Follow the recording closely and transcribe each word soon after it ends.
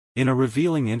In a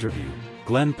revealing interview,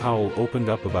 Glen Powell opened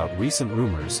up about recent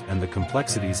rumors and the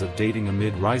complexities of dating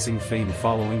amid rising fame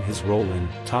following his role in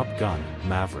Top Gun: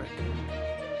 Maverick.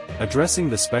 Addressing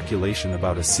the speculation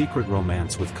about a secret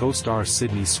romance with co-star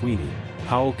SydneySweeney,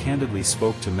 Powell candidly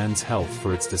spoke to Men's Health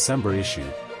for its December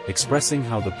issue, expressing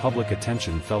how the public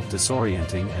attention felt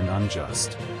disorienting and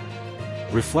unjust.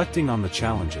 Reflecting on the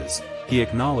challenges, he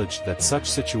acknowledged that such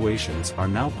situations are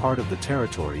now part of the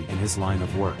territory in his line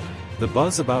of work. The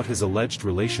buzz about his alleged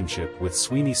relationship with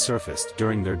Sweeney surfaced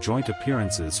during their joint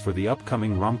appearances for the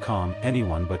upcoming rom-com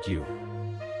Anyone But You.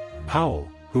 Powell,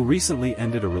 who recently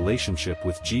ended a relationship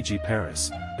with Gigi Paris,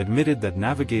 admitted that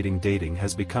navigating dating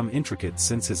has become intricate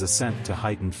since his ascent to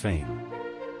heightened fame.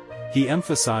 He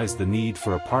emphasized the need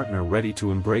for a partner ready to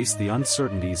embrace the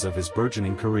uncertainties of his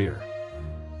burgeoning career.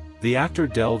 The actor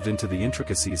delved into the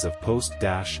intricacies of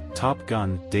post-Top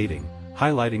Gun dating,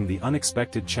 highlighting the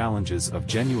unexpected challenges of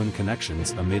genuine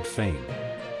connections amid fame.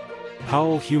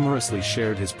 Powell humorously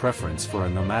shared his preference for a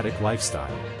nomadic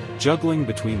lifestyle, juggling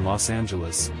between Los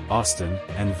Angeles, Austin,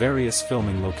 and various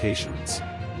filming locations.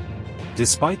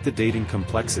 Despite the dating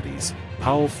complexities,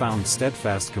 Powell found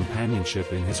steadfast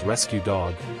companionship in his rescue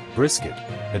dog, Brisket,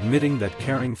 admitting that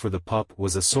caring for the pup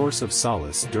was a source of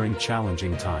solace during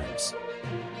challenging times.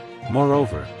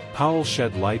 Moreover, Powell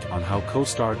shed light on how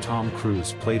co-star Tom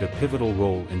Cruise played a pivotal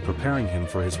role in preparing him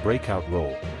for his breakout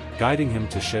role, guiding him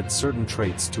to shed certain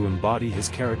traits to embody his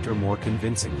character more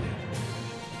convincingly.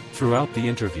 Throughout the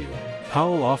interview,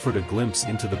 Powell offered a glimpse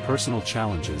into the personal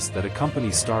challenges that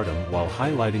accompany stardom while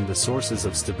highlighting the sources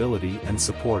of stability and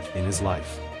support in his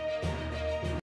life.